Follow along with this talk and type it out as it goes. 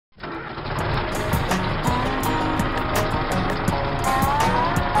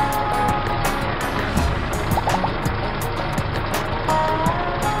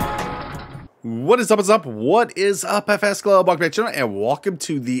What is up, What is up, FSClub? Welcome back to the channel, and welcome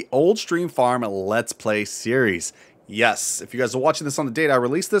to the Old Stream Farm Let's Play series. Yes, if you guys are watching this on the date I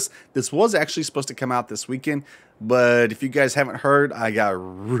released this was actually supposed to come out this weekend, but if you guys haven't heard, I got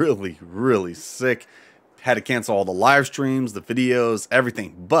really sick. Had to cancel all the live streams, the videos,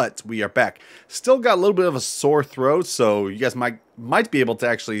 everything, but we are back. Still got a little bit of a sore throat, so you guys might be able to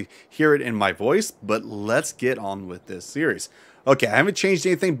actually hear it in my voice, but let's get on with this series. Okay, I haven't changed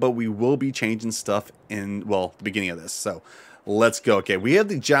anything, but we will be changing stuff in, well, the beginning of this. So, let's go. Okay, we have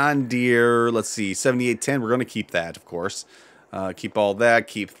the John Deere, let's see, 7810. We're going to keep that, of course. Keep all that,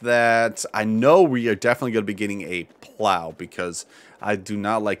 keep that. I know we are definitely going to be getting a plow because I do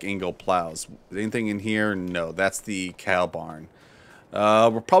not like angle plows. Anything in here? No, that's the cow barn.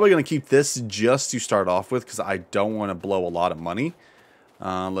 We're probably going to keep this just to start off with because I don't want to blow a lot of money.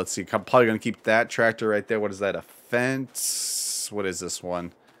 Let's see, I'm probably going to keep that tractor right there. What is that, a fence? What is this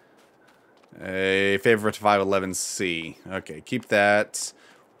one? A favorite 511C. Okay, keep that.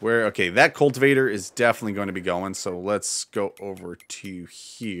 Okay, that cultivator is definitely going to be going. So let's go over to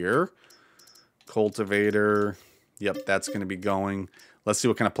here. Cultivator. Yep, that's going to be going. Let's see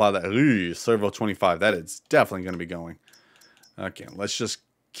what kind of plow that. Ooh, Servo 25. That is definitely going to be going. Okay, let's just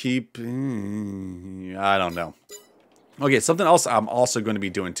keep. I don't know. Okay, something else I'm also going to be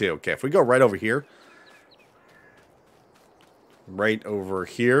doing too. Okay, if we go right over here. Right over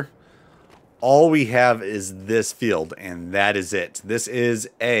here, all we have is this field, and that is it. This is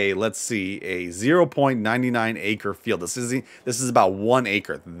a, let's see, a 0.99 acre field. This is about 1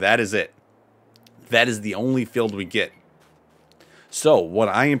 acre. That is it. That is the only field we get. So what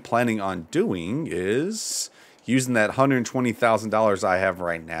I am planning on doing is using that $120,000 I have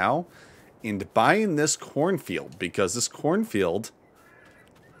right now and buying this cornfield, because this cornfield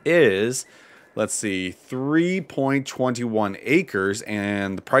is, let's see, 3.21 acres,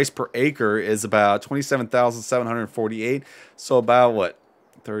 and the price per acre is about $27,748. So about what,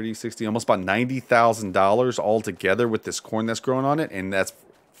 30, 60, almost about $90,000 altogether with this corn that's growing on it, and that's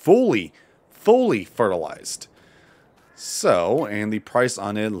fully fertilized. So, and the price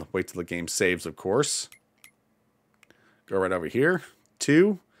on it, wait till the game saves, of course. Go right over here,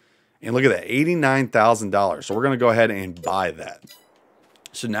 and look at that, $89,000. So we're going to go ahead and buy that.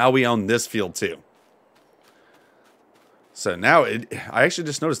 So now we own this field too. So now I actually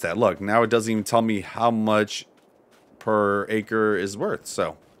just noticed that. Look, now it doesn't even tell me how much per acre is worth.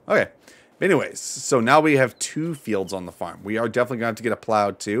 So, okay. Anyways, so now we have 2 fields on the farm. We are definitely going to have to get a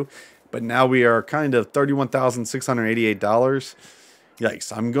plow too. But now we are kind of $31,688.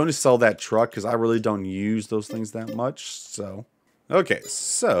 Yikes. I'm going to sell that truck because I really don't use those things that much. So, okay,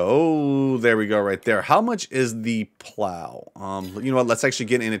 so there we go right there. How much is the plow? You know what? Let's actually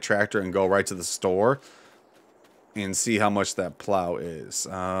get in a tractor and go right to the store and see how much that plow is.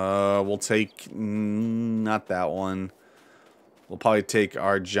 We'll take, not that one. We'll probably take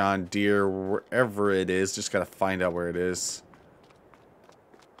our John Deere wherever it is. Just got to find out where it is.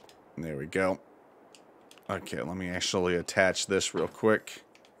 There we go. Okay, let me actually attach this real quick.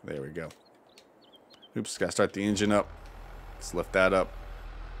 There we go. Oops, got to start the engine up. Let's lift that up.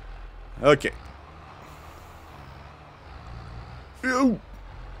 Okay. Ooh.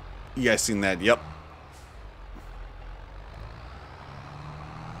 You guys seen that? Yep.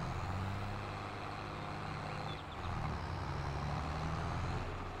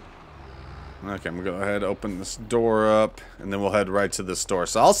 Okay, I'm going to go ahead and open this door up, and then we'll head right to the store.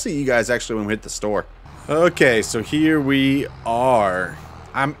 So I'll see you guys actually when we hit the store. Okay, so here we are.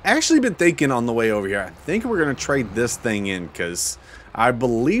 I'm actually been thinking on the way over here, I think we're going to trade this thing in because I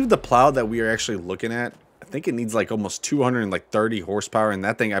believe the plow that we are actually looking at, I think it needs like almost 230 horsepower, and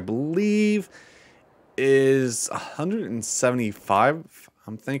that thing I believe is 175.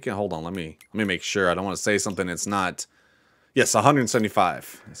 I'm thinking, hold on, let me make sure. I don't want to say something it's not. Yes,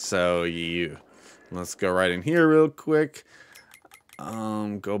 175. So let's go right in here real quick.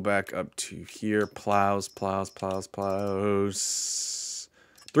 Go back up to here. Plows.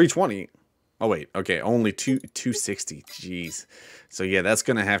 320. Oh wait, okay, only 260. Jeez. So yeah, that's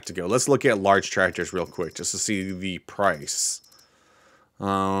gonna have to go. Let's look at large tractors real quick just to see the price. We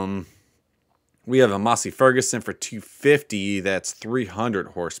have a Massey Ferguson for 250. That's 300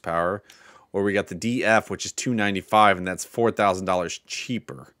 horsepower. Or we got the DF, which is 295, and that's $4,000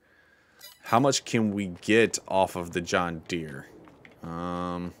 cheaper. How much can we get off of the John Deere?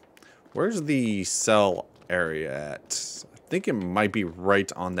 Where's the sell area at? I think it might be right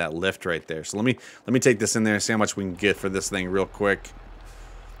on that lift right there. So let me take this in there and see how much we can get for this thing real quick.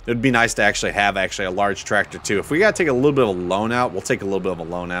 It'd be nice to actually have a large tractor too. If we gotta take a little bit of a loan out, we'll take a little bit of a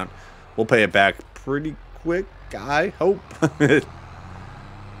loan out. We'll pay it back pretty quick, I hope.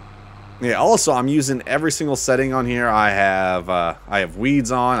 Yeah, also I'm using every single setting on here. I have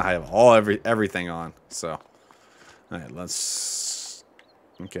weeds on, I have everything on. So alright, let's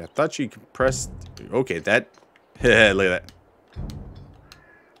okay, I thought you could press okay, that look at that.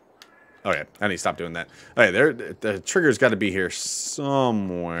 Okay, I need to stop doing that. Okay, the trigger's gotta be here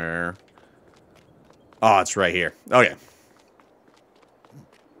somewhere. Oh, it's right here. Okay.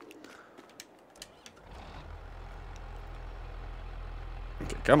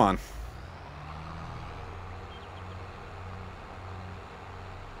 Okay, come on.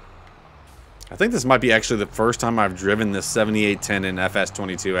 I think this might be actually the first time I've driven this 7810 in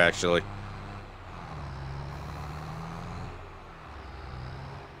FS22, actually.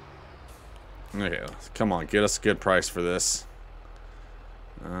 Okay, come on, get us a good price for this.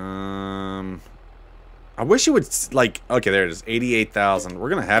 I wish it would, like, okay, there it is, 88,000. We're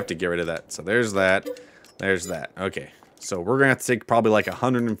gonna have to get rid of that. So there's that, there's that. Okay, so we're gonna have to take probably like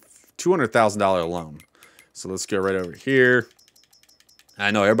 $200,000 loan. So let's go right over here.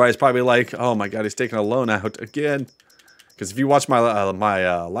 I know everybody's probably like, "Oh my God, he's taking a loan out again." Because if you watch my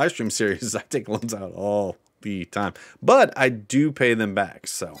live stream series, I take loans out all the time, but I do pay them back.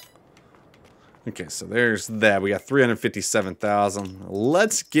 So, okay, so there's that. We got 357,000.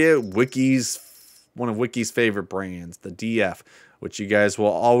 Let's get one of Wiki's favorite brands, the DF, which you guys will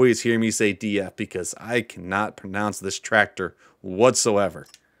always hear me say DF because I cannot pronounce this tractor whatsoever.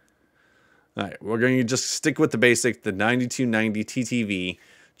 Alright, we're going to just stick with the basic, the 9290 TTV,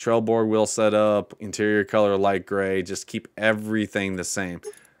 trail board wheel setup, interior color light gray, just keep everything the same.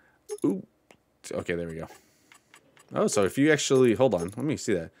 Ooh, okay, there we go. Oh, so if you actually, hold on, let me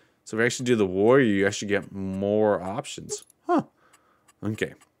see that. So if you actually do the Warrior, you actually get more options. Huh,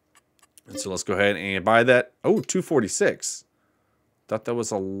 okay. And so let's go ahead and buy that. Oh, 246. Thought that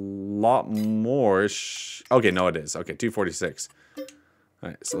was a lot more. Okay, no, it is. Okay, 246. All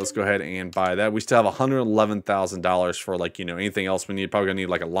right, so let's go ahead and buy that. We still have $111,000 for, like, you know, anything else we need. Probably gonna need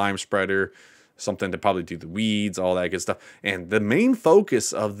like a lime spreader, something to probably do the weeds, all that good stuff. And the main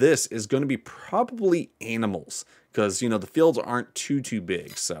focus of this is going to be probably animals, because, you know, the fields aren't too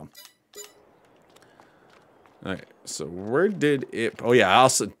big. So, all right, so where did it? Oh yeah, I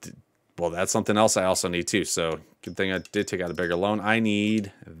also well, that's something else I also need too. So good thing I did take out a bigger loan. I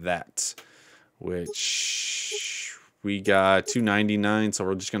need that, which we got 299, so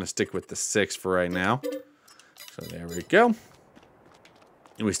we're just gonna stick with the 6 for right now. So there we go.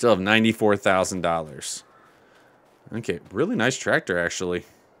 And we still have $94,000. Okay, really nice tractor actually.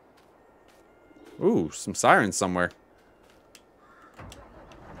 Ooh, some sirens somewhere.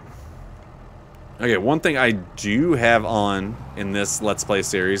 Okay, one thing I do have on in this Let's Play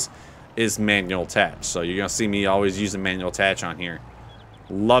series is manual attach. So you're gonna see me always using manual attach on here.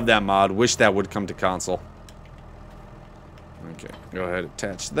 Love that mod. Wish that would come to console. Okay, go ahead,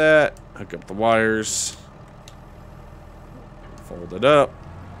 attach that, hook up the wires, fold it up.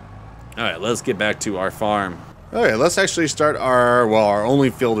 All right, let's get back to our farm. Okay, let's actually start our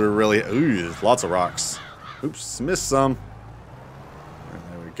only fielder really. Ooh, there's lots of rocks. Oops, missed some.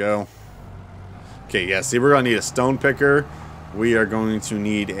 There we go. Okay, yeah, see, we're gonna need a stone picker. We are going to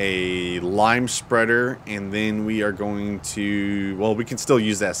need a lime spreader, and then we are going to, well, we can still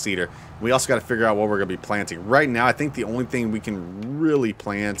use that cedar. We also got to figure out what we're going to be planting. Right now, I think the only thing we can really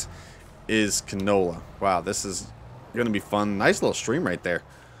plant is canola. Wow, this is going to be fun. Nice little stream right there.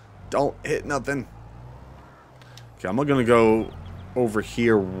 Don't hit nothing. Okay, I'm going to go over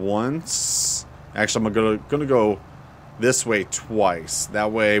here once. Actually, I'm going to go this way twice.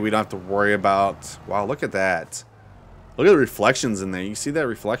 That way, we don't have to worry about, wow, look at that. Look at the reflections in there. You see that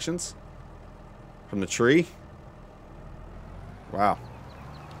reflections from the tree? Wow.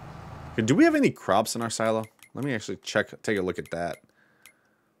 Okay, do we have any crops in our silo? Let me actually take a look at that.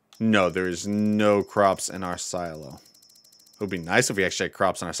 No, there's no crops in our silo. It would be nice if we actually had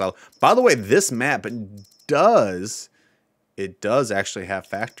crops in our silo. By the way, this map does actually have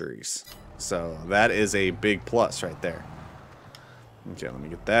factories. So that is a big plus right there. Okay, let me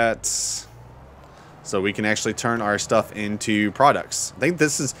get that. So we can actually turn our stuff into products. I think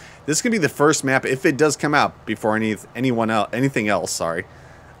this could be the first map, if it does come out before anything else. Sorry,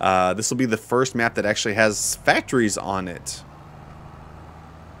 this will be the first map that actually has factories on it.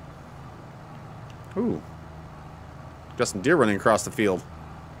 Ooh, got some deer running across the field.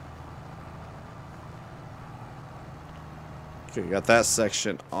 Okay, got that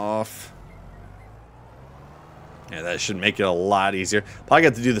section off. Yeah, that should make it a lot easier. Probably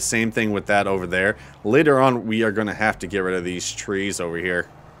got to do the same thing with that over there. Later on, we are going to have to get rid of these trees over here.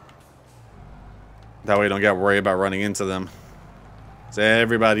 That way, don't got to worry about running into them. So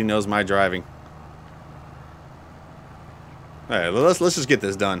everybody knows my driving. All right, let's just get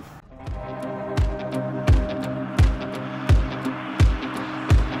this done.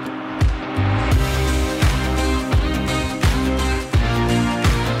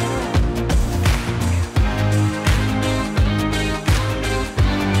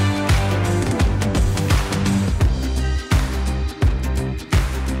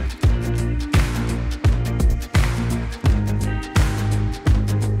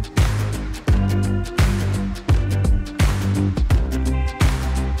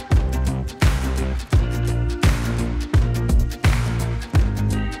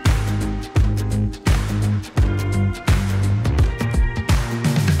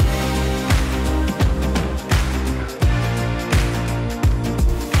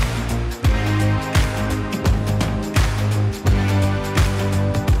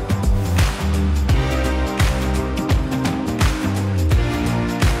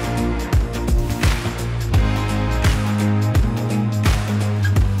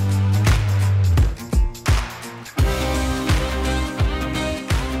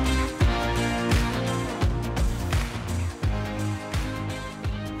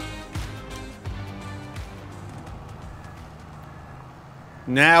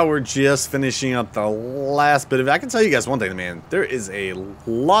 Now we're just finishing up the last bit of it. I can tell you guys one thing, man. There is a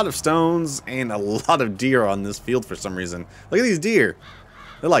lot of stones and a lot of deer on this field for some reason. Look at these deer.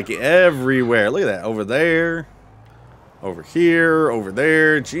 They're like everywhere. Look at that. Over there. Over here. Over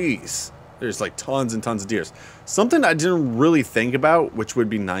there. Jeez. There's like tons and tons of deer. Something I didn't really think about, which would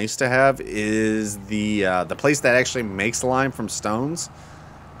be nice to have, is the place that actually makes lime from stones.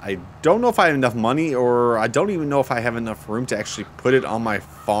 I don't know if I have enough money, or I don't even know if I have enough room to actually put it on my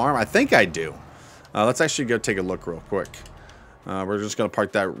farm. I think I do. Let's actually go take a look real quick. We're just going to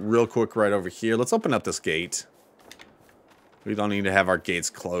park that real quick right over here. Let's open up this gate. We don't need to have our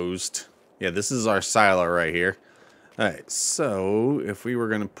gates closed. Yeah, this is our silo right here. Alright, so if we were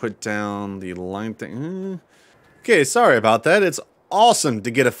going to put down the line thing... Okay, sorry about that. It's awesome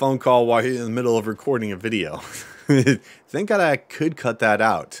to get a phone call while you're in the middle of recording a video. Thank God I could cut that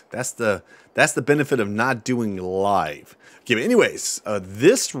out. That's the benefit of not doing live. Okay, but anyways,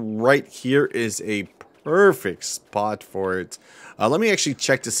 this right here is a perfect spot for it. Let me actually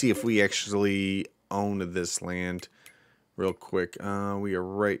check to see if we actually own this land real quick. We are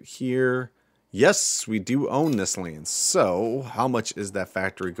right here. Yes, we do own this land. So, how much is that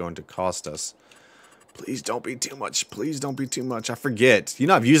factory going to cost us? Please don't be too much. Please don't be too much. I forget. You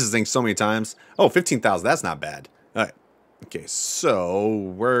know, I've used this thing so many times. Oh, 15,000. That's not bad. All right. Okay, so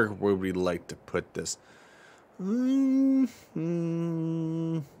where would we like to put this? Okay,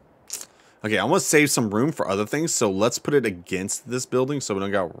 I want to save some room for other things, so let's put it against this building so we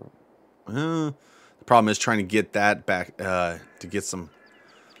don't got... the problem is trying to get that back, to get some...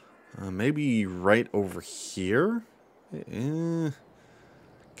 maybe right over here? Kind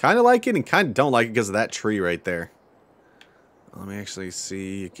of like it and kind of don't like it because of that tree right there. Let me actually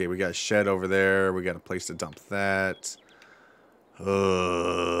see. Okay, we got a shed over there. We got a place to dump that.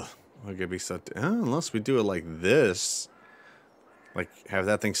 We're gonna be so... unless we do it like this. Like, have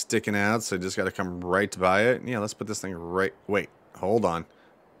that thing sticking out, so you just got to come right by it. Yeah, let's put this thing right... Wait, hold on.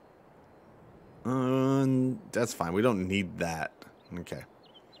 That's fine. We don't need that. Okay.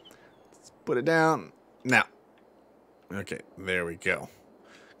 Let's put it down. Now. Okay, there we go.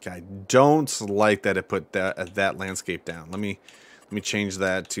 Okay, I don't like that it put that landscape down. Let me change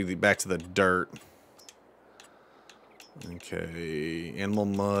that to back to the dirt. Okay, animal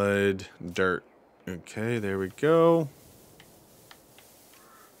mud, dirt. Okay, there we go.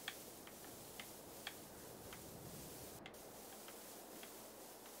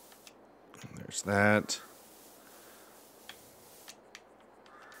 There's that.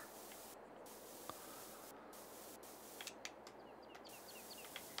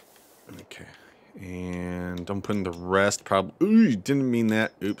 Okay, and I'm putting the rest probably... Ooh, didn't mean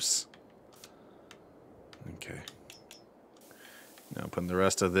that. Oops. Okay. Now I'm putting the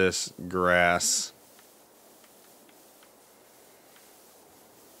rest of this grass.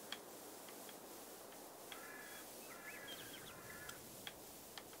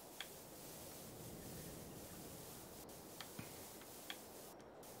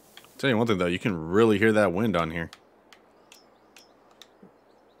 Tell you one thing though, you can really hear that wind on here.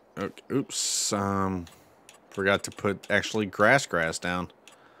 Okay, oops, forgot to put actually grass down.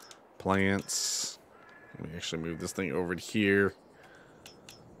 Plants. Let me actually move this thing over to here.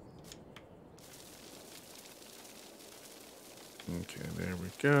 Okay, there we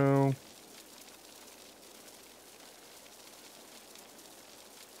go.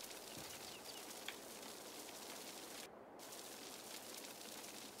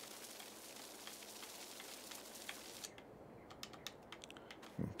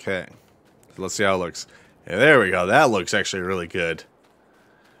 Okay, so let's see how it looks. Yeah, there we go. That looks actually really good.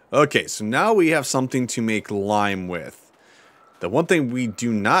 Okay, so now we have something to make lime with. The one thing we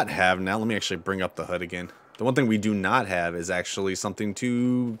do not have, now let me actually bring up the HUD again. The one thing we do not have is actually something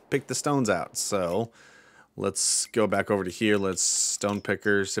to pick the stones out. So let's go back over to here. Let's stone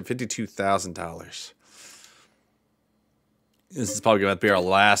pickers at $52,000. This is probably going to be our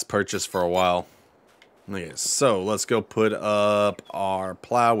last purchase for a while. Okay, so let's go put up our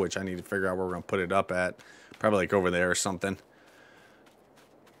plow, which I need to figure out where we're going to put it up at. Probably like over there or something.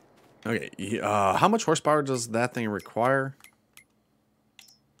 Okay, how much horsepower does that thing require?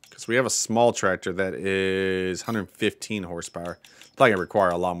 Because we have a small tractor that is 115 horsepower. It's probably going to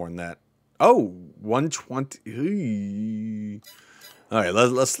require a lot more than that. Oh, 120. All right,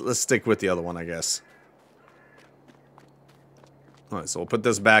 let's stick with the other one, I guess. All right, so we'll put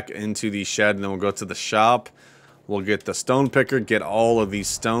this back into the shed, and then we'll go to the shop. We'll get the stone picker, get all of these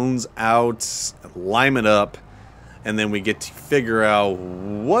stones out, lime it up, and then we get to figure out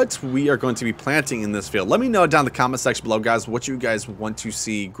what we are going to be planting in this field. Let me know down in the comment section below, guys, what you guys want to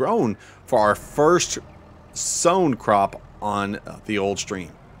see grown for our first sown crop on the old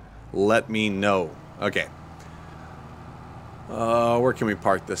stream. Let me know. Okay. Where can we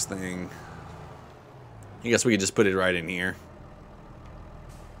park this thing? I guess we could just put it right in here.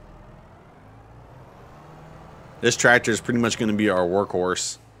 This tractor is pretty much going to be our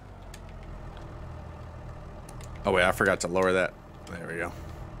workhorse. Oh wait, I forgot to lower that. There we go.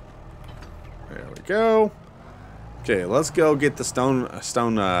 There we go. Okay, let's go get the stone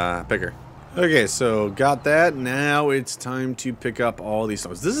picker. Okay, so got that. Now it's time to pick up all these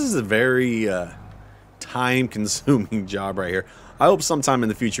stones. This is a very time-consuming job right here. I hope sometime in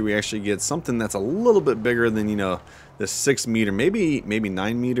the future we actually get something that's a little bit bigger than, you know, the 6 meter, maybe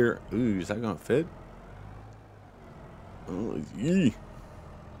 9 meter. Ooh, is that gonna fit? Oh, yee.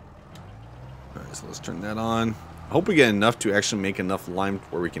 All right, so let's turn that on. I hope we get enough to actually make enough lime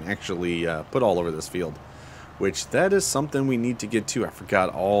where we can actually put all over this field. Which, that is something we need to get to. I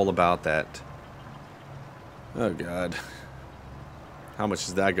forgot all about that. Oh, God. How much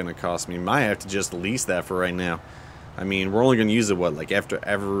is that going to cost me? Might have to just lease that for right now. I mean, we're only going to use it, what, like after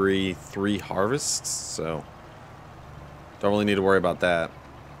every 3 harvests? So, don't really need to worry about that.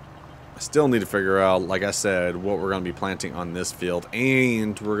 I still need to figure out, like I said, what we're going to be planting on this field.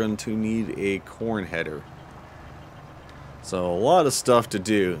 And we're going to need a corn header. So a lot of stuff to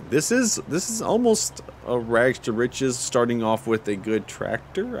do. This is almost a rags to riches, starting off with a good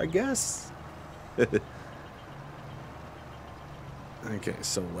tractor, I guess. Okay,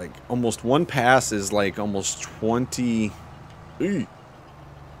 so like almost one pass is like almost 20. Hit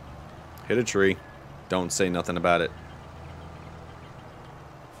a tree. Don't say nothing about it.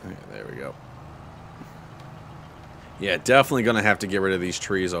 Okay, there we go. Yeah, definitely gonna have to get rid of these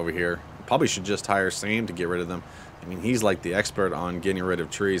trees over here. Probably should just hire Sam to get rid of them. I mean, he's like the expert on getting rid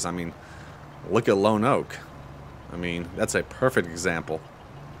of trees. I mean, look at Lone Oak. I mean, that's a perfect example.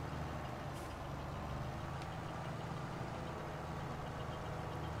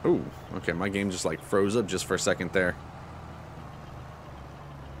 Ooh, okay, my game just like froze up just for a second there.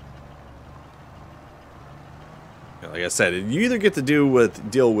 Yeah, like I said, you either get to deal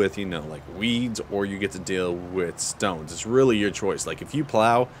with, you know, like weeds, or you get to deal with stones. It's really your choice. Like if you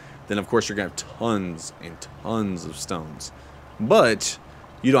plow, then of course you're gonna have tons and tons of stones, but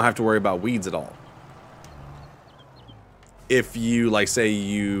you don't have to worry about weeds at all. If you, like, say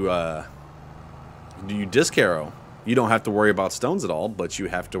you disc harrow, you don't have to worry about stones at all, but you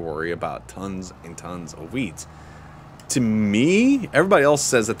have to worry about tons and tons of weeds. To me, everybody else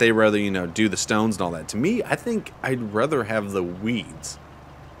says that they rather, you know, do the stones and all that. To me, I think I'd rather have the weeds,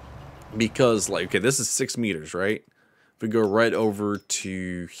 because, like, okay, this is 6 meters, right? If we go right over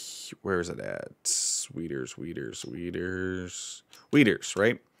to, where is it at? Weeders,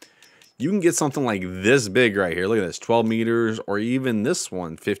 right? You can get something like this big right here. Look at this, 12 meters, or even this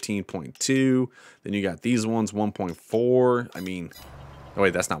one, 15.2. Then you got these ones, 1.4. I mean, oh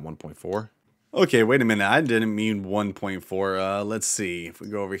wait, that's not 1.4. Okay, wait a minute. I didn't mean 1.4. Let's see. If we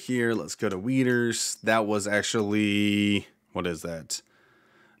go over here, let's go to weeders. That was actually, what is that?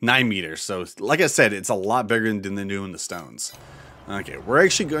 9 meters. So, like I said, it's a lot bigger than the doing the stones. Okay, we're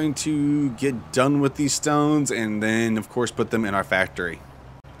actually going to get done with these stones and then, of course, put them in our factory.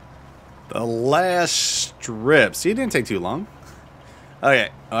 The last strip. See, it didn't take too long. Okay.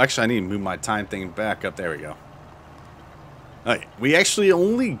 Oh, actually, I need to move my time thing back up. There we go. Okay. We actually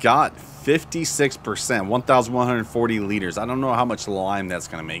only got 56%, 1,140 liters. I don't know how much lime that's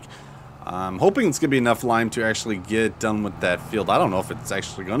going to make. I'm hoping it's going to be enough lime to actually get done with that field. I don't know if it's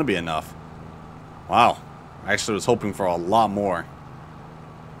actually going to be enough. Wow. I actually was hoping for a lot more.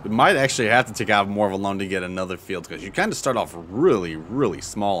 We might actually have to take out more of a loan to get another field, because you kind of start off really, really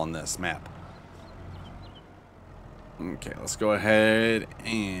small on this map. Okay, let's go ahead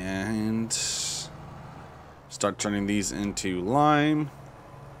and start turning these into lime.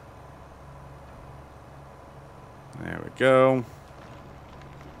 There we go.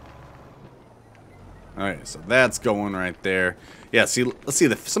 Alright, so that's going right there. Yeah, see, let's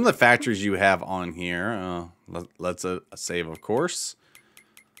see some of the factories you have on here. Let's save, of course.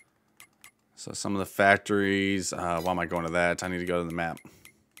 So some of the factories, why am I going to that? I need to go to the map.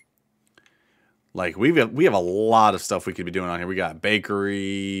 Like, we have a lot of stuff we could be doing on here. We got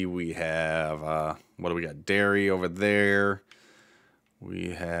bakery, we have, what do we got? Dairy over there.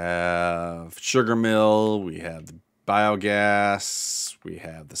 We have sugar mill, we have the biogas, we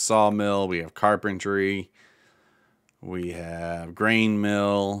have the sawmill, we have carpentry, we have grain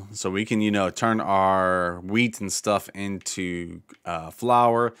mill. So we can, you know, turn our wheat and stuff into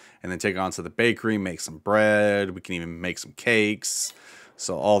flour, and then take it on to the bakery, make some bread. We can even make some cakes.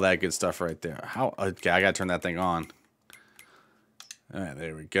 So all that good stuff right there. Okay, I gotta turn that thing on. All right,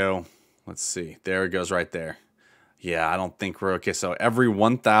 there we go. Let's see. There it goes right there. Yeah, I don't think we're okay. So every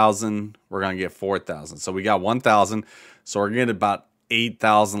 1,000, we're going to get 4,000. So we got 1,000. So we're getting about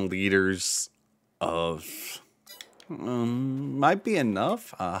 8,000 liters of... might be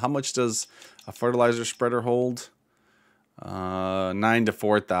enough. How much does a fertilizer spreader hold? 9 to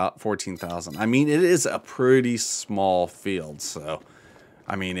 14,000. I mean, it is a pretty small field. So,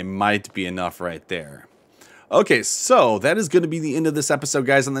 I mean, it might be enough right there. Okay, so that is going to be the end of this episode,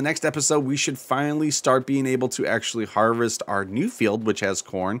 guys. On the next episode, we should finally start being able to actually harvest our new field, which has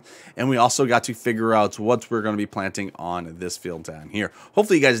corn. And we also got to figure out what we're going to be planting on this field down here.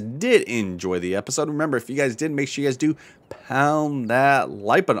 Hopefully, you guys did enjoy the episode. Remember, if you guys did, make sure you guys do pound that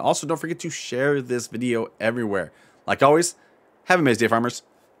like button. Also, don't forget to share this video everywhere. Like always, have a amazing day, farmers.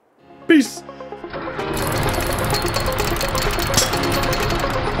 Peace.